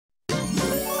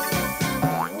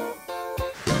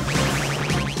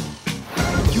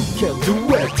can do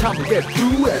it. Time to get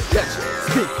through it. Let's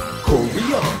speak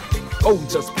Korean. Oh,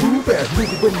 just prove it.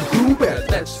 Move and groove it.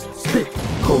 Let's speak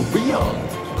Korean.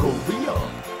 Korean.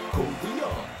 Korean.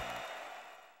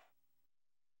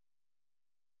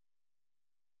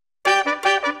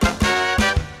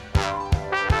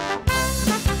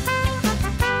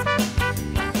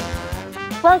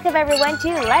 Welcome everyone to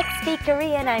Let's Speak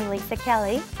Korean. I'm Lisa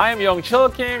Kelly. I'm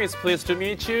Young-chul Kim. It's pleased to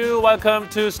meet you. Welcome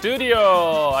to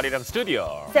studio, Arirang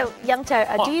studio. So,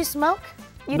 Young-chul, do you smoke?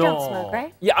 You No. don't smoke,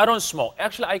 right? Yeah, I don't smoke.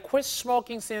 Actually, I quit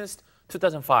smoking since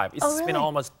 2005. It's really? been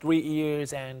almost 3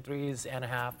 years and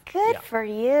 3.5. Good for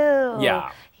you.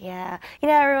 Yeah. Yeah. You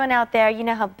know, everyone out there, you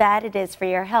know how bad it is for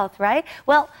your health, right?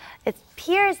 Well, it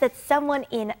appears that someone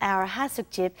in our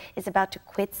hasukjip is about to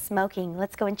quit smoking.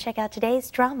 Let's go and check out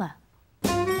today's drama.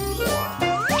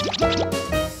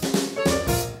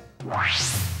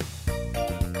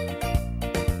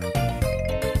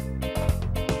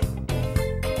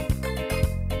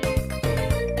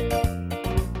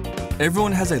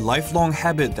 Everyone has a lifelong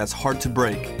habit that's hard to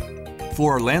break.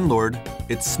 For our landlord,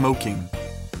 it's smoking.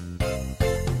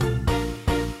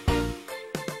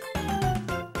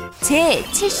 제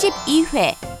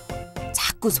 72회.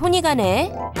 자꾸 손이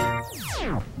가네.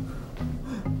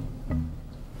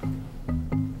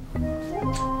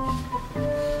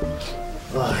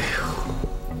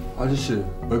 아저씨,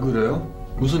 왜 그래요?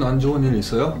 무슨 안 좋은 일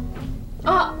있어요?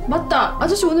 아, 맞다.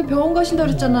 아저씨 오늘 병원 가신다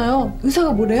그랬잖아요.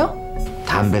 의사가 뭐래요?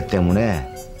 담배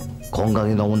때문에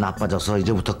건강이 너무 나빠져서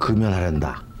이제부터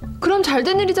금연하란다. 그럼 잘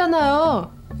된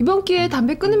일이잖아요. 이번 기회에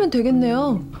담배 끊으면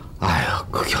되겠네요. 아휴,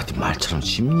 그게 어디 말처럼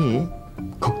쉽니?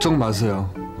 걱정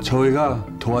마세요. 저희가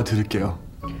도와드릴게요.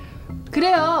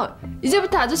 그래요.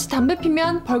 이제부터 아저씨 담배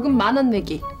피면 벌금 10,000원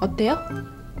내기. 어때요?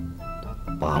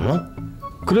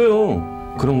 10,000원? 그래요.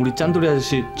 그럼 우리 짠돌이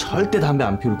아저씨 절대 담배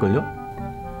안 피울걸요?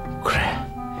 그래,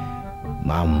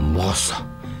 마음 먹었어.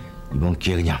 이번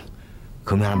기회에 그냥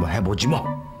금연 한번 해보지 뭐.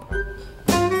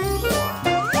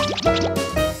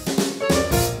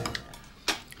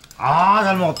 아,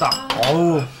 잘 먹었다.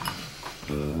 어우.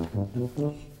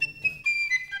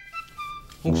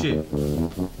 혹시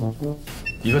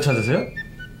이거 찾으세요?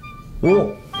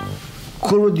 오,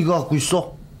 그걸 왜 네가 갖고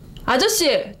있어?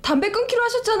 아저씨, 담배 끊기로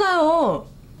하셨잖아요.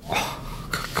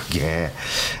 그게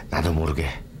나도 모르게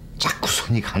자꾸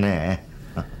손이 가네.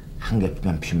 한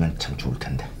개만 피우면 참 좋을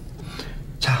텐데.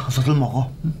 자, 어서들 먹어.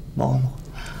 응? 먹어.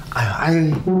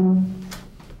 아유.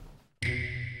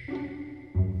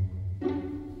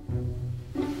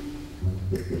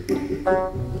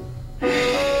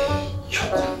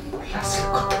 요건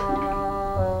몰랐을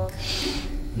거다.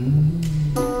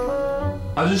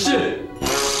 아저씨!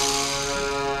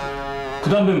 그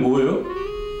담배는 뭐예요?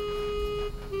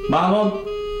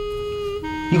 10,000원?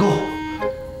 이거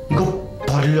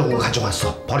버리려고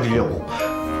가져왔어. 버리려고.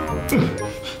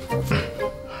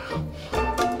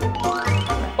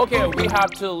 Okay, we have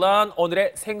to learn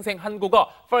오늘의 생생 한국어.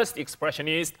 First expression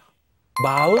is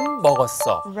마음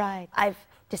먹었어. Right. I've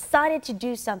decided to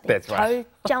do something. That's right.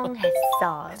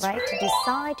 결정했어. Right? To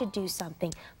decide to do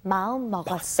something. 마음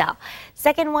먹었어.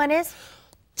 Second one is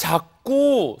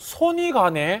자꾸 손이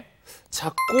가네.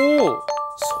 자꾸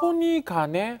손이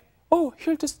가네. Oh,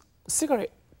 here's the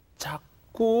cigarette.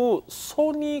 자꾸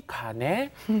손이 가네.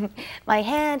 my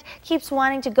hand keeps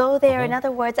wanting to go there. In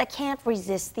other words, I can't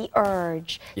resist the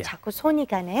urge. Yeah. 자꾸 손이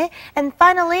가네. And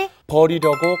finally,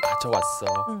 버리려고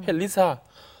가져왔어. Hey, Lisa,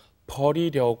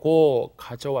 버리려고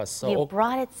가져왔어. you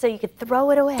brought it so you could throw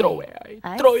it away. Throw it.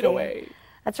 I Throw it see. away.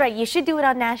 That's right. You should do it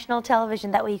on national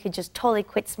television. That way you could just totally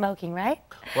quit smoking, right?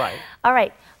 Right. All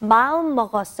right. 마음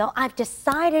먹었어. I've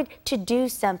decided to do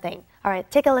something. All right.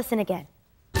 Take a listen again.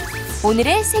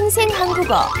 오늘의 생생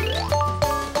한국어.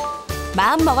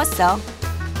 마음 먹었어.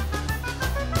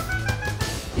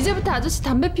 이제부터 아저씨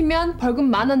담배 피면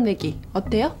벌금 10,000원 내기.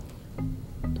 어때요?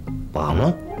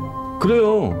 10,000원?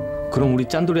 그래요. 그럼 우리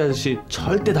짠돌이 아저씨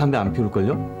절대 담배 안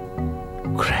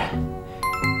피울걸요? 그래,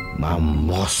 마음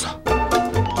먹었어.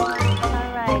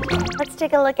 All right. Let's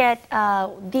take a look at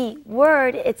the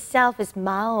word itself is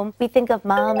maum. We think of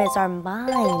maum as our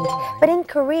mind. But in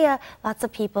Korea, lots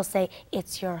of people say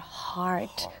it's your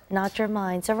heart, not your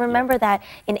mind. So remember that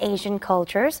in Asian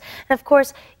cultures. And of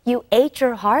course, you ate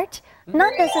your heart.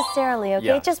 Not necessarily, okay?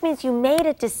 Yeah. It just means you made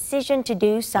a decision to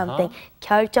do something.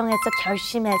 결정했어,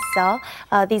 결심했어.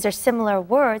 These are similar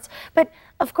words. But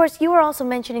of course, you were also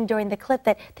mentioning during the clip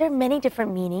that there are many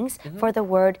different meanings for the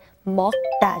word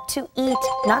먹다, to eat,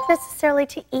 not necessarily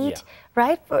to eat,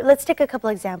 right? Let's take a couple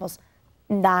examples.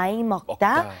 나이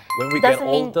먹다. When we get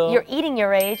doesn't mean older. you're eating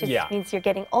your age. It Yeah. means you're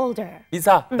getting older.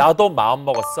 리사, 나도 마음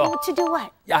먹었어. To do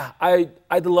what? Yeah,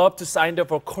 I'd love to sign up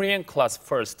for Korean class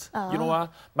first. You know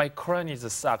what? My Korean is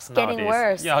sucks nowadays. Getting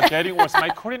worse. Yeah, getting worse. My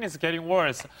Korean is getting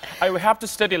worse. I will have to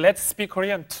study Let's Speak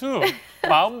Korean too.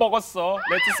 마음 먹었어.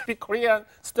 Let's Speak Korean.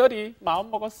 Study. 마음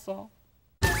먹었어.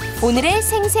 오늘의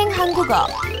생생 한국어.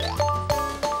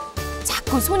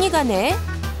 자꾸 손이 가네.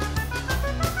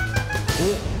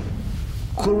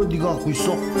 그걸 왜 네가 갖고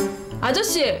있어?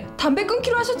 아저씨, 담배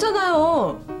끊기로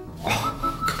하셨잖아요.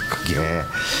 그게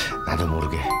나도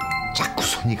모르게 자꾸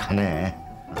손이 가네.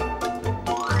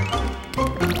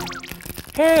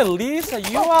 Hey, Lisa,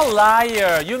 you are a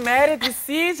liar. You made a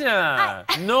decision.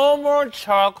 No more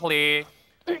chocolate.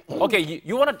 Okay,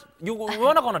 you wanna go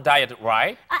on a diet,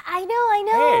 right? I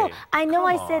know. Hey, I know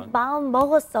I come said on. 마음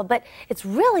먹었어, but it's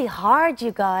really hard,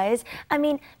 you guys. I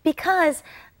mean, because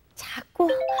자꾸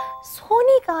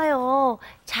손이 가요.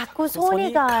 자꾸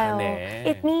손이 손이 가요. 가네.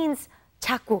 It means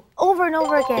자꾸 over and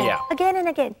over again. Yeah. Again and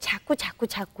again. 자꾸.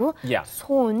 Yeah.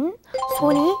 손이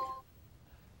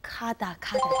가다.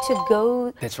 To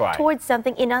go That's right. towards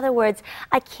something. In other words,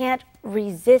 I can't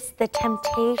resist the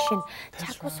temptation.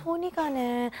 자꾸 손이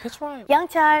가네. That's right.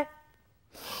 양찰.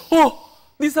 Oh,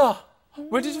 Lisa,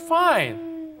 where did you find?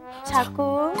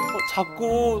 자꾸.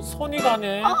 자꾸 손이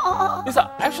가네.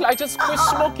 Lisa, actually, I just quit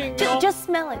smoking. You know? Just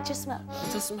smell it. Just smell.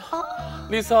 Just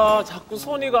Lisa, 자꾸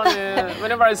손이 가네.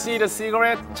 Whenever I see the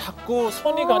cigarette, 자꾸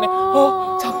손이 가네.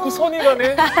 자꾸 손이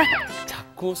가네.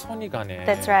 자꾸 손이 가네.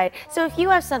 That's right. So if you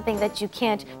have something that you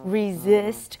can't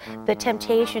resist the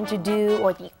temptation to do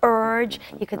or the urge,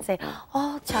 you can say,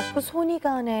 "Oh, 자꾸 손이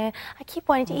가네. I keep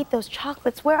wanting to eat those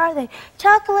chocolates. Where are they?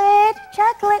 Chocolate.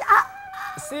 Ah,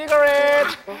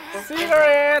 Cigarette.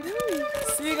 here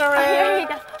you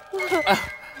go."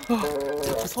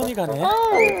 자꾸 손이 가네.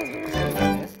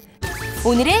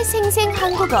 오늘의 생생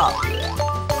한국어.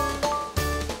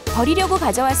 버리려고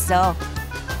가져왔어.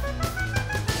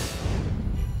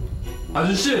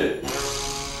 아저씨,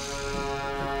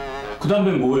 그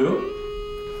담배 뭐예요?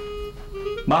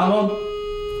 10,000원?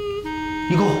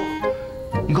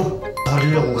 이거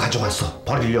버리려고 가져왔어.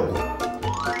 버리려고.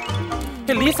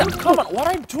 Hey, Lisa, come on. What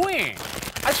are you doing?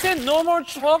 I said no more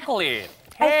chocolate.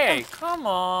 Hey, come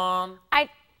on.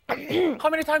 How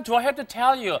many times do I have to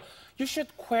tell you? You should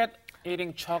quit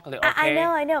eating chocolate, okay?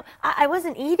 I know. I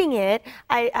wasn't eating it.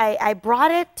 I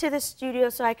brought it to the studio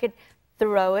so I could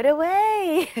throw it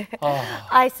away.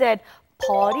 I said,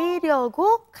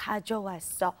 버리려고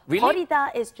가져왔어. Really?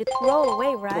 버리다 is to throw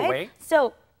away, right? Throw away?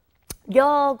 So,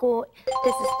 려고,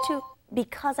 this is to,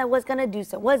 because I was gonna do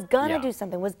something, was gonna do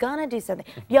something.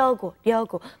 려고,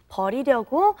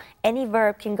 버리려고, any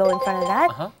verb can go in front of that.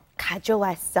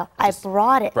 가져왔어. I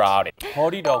brought it. Brought it.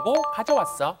 버리려고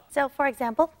가져왔어. So, for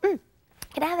example, can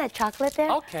I have that chocolate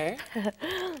there? Okay.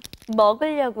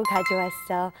 먹으려고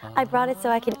가져왔어. I brought it so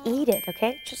I can eat it,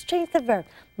 okay? Just change the verb.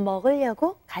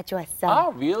 먹으려고 가져왔어.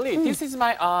 Oh, really? This is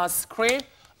my script.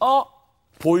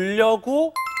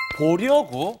 보려고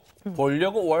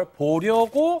or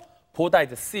보려고 보다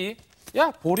is C.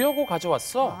 Yeah, 보려고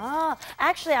가져왔어.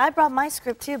 Actually, I brought my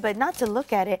script too, but not to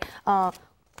look at it.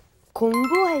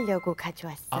 공부하려고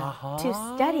가져왔어. To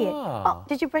study it.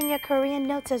 Did you bring your Korean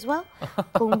notes as well?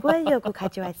 공부하려고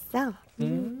가져왔어.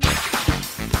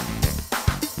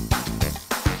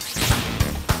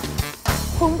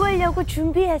 공부하려고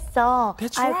준비했어.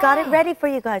 That's I've got it right. ready for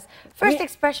you guys. First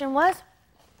expression was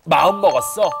마음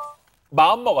먹었어.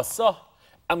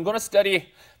 I'm gonna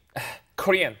study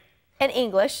Korean in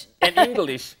English. and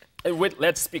English with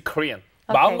Let's Speak Korean.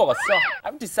 마음 먹었어.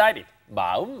 I'm decided.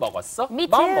 마음 먹었어. Me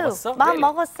too. 마음 먹었어. 마음 Really?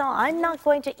 먹었어. I'm not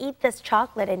going to eat this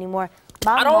chocolate anymore.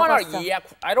 마음 I don't 먹었어. wanna. Yeah,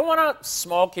 I don't wanna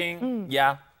smoking.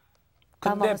 Yeah.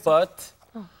 마음 근데 먹었어. but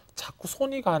자꾸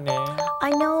손이 가네.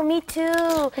 I know, me too.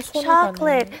 손이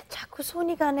Chocolate. 가네. 자꾸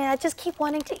손이 가네. I just keep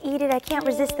wanting to eat it. I can't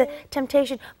resist the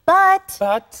temptation. But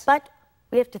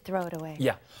we have to throw it away.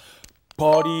 Yeah.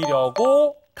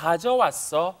 버리려고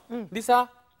가져왔어. 리사,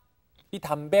 이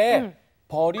담배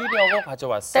버리려고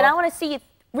가져왔어. Then I want to see you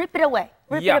rip it away.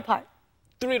 Rip Yeah. it apart.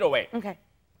 Throw it away. Okay.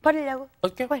 버리려고.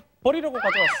 Okay. Wait. 버리려고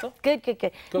가져왔어. Good.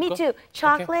 Me go. too.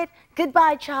 Chocolate.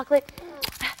 Goodbye, chocolate.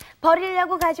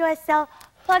 버리려고 가져왔어.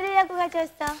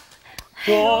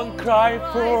 Don't cry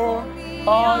for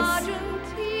us.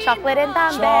 Chocolate and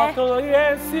담배. Chocolate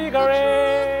and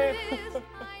cigarette.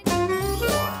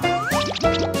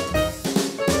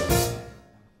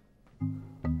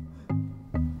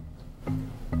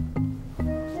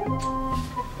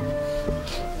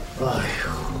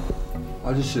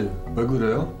 아저씨, 왜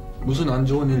그래요? 무슨 안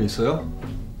좋은 일 있어요?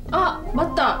 아,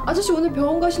 맞다. 아저씨 오늘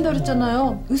병원 가신다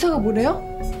그랬잖아요. 의사가 뭐래요?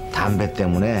 담배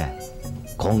때문에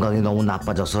건강이 너무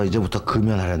나빠져서 이제부터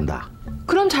금연하란다.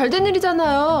 그럼 잘 된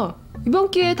일이잖아요. 이번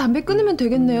기회에 담배 끊으면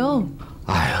되겠네요.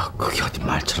 아휴, 그게 어디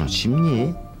말처럼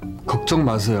쉽니? 걱정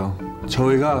마세요.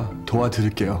 저희가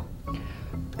도와드릴게요.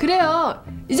 그래요.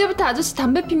 이제부터 아저씨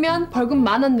담배 피면 벌금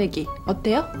 10,000원 내기.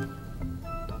 어때요?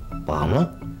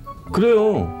 10,000원?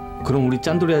 그래요. 그럼 우리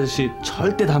짠돌이 아저씨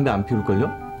절대 담배 안 피울걸요?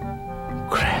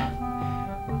 그래,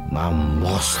 마음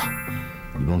먹었어.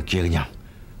 이번 기회에 그냥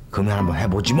금연 한번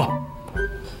해보지 뭐.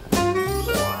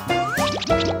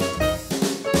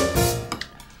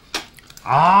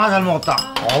 아, 잘 먹었다.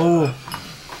 어우.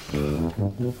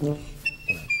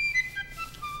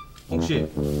 혹시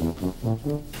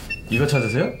이거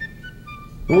찾으세요?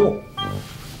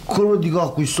 그걸 왜 네가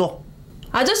갖고 있어?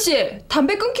 아저씨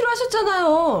담배 끊기로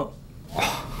하셨잖아요.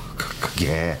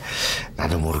 그게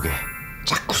나도 모르게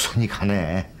자꾸 손이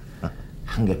가네.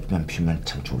 한 개 피면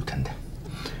참 좋을 텐데.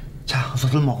 자,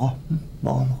 어서들 먹어. 응?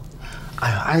 먹어.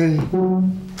 아유.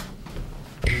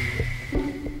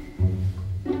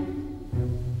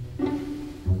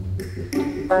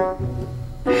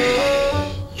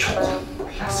 요건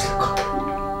몰랐을 거.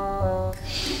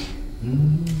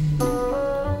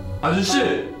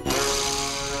 아저씨!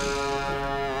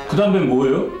 그 담배는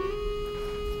뭐예요?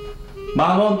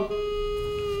 10,000원?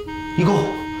 이거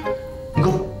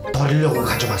버리려고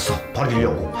가져왔어.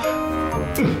 버리려고.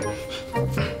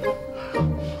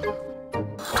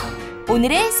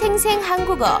 오늘의 생생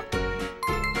한국어.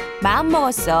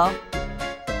 마음먹었어.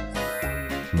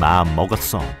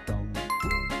 마음먹었어.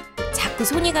 자꾸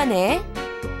손이 가네.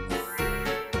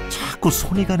 자꾸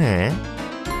손이 가네.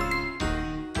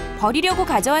 버리려고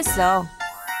가져왔어.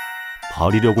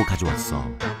 버리려고 가져왔어.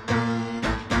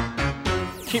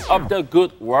 Keep up the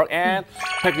good work and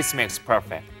practice makes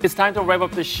perfect. It's time to wrap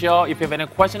up the show. If you have any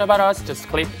question about us, just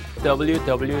click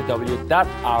www.arirang.co.kr.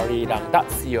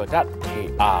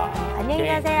 안녕히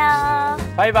가세요.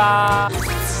 Bye bye.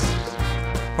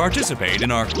 Participate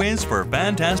in our quiz for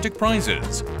fantastic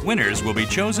prizes. Winners will be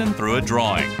chosen through a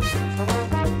drawing.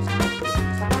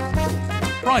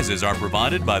 Prizes are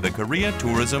provided by the Korea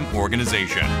Tourism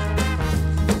Organization.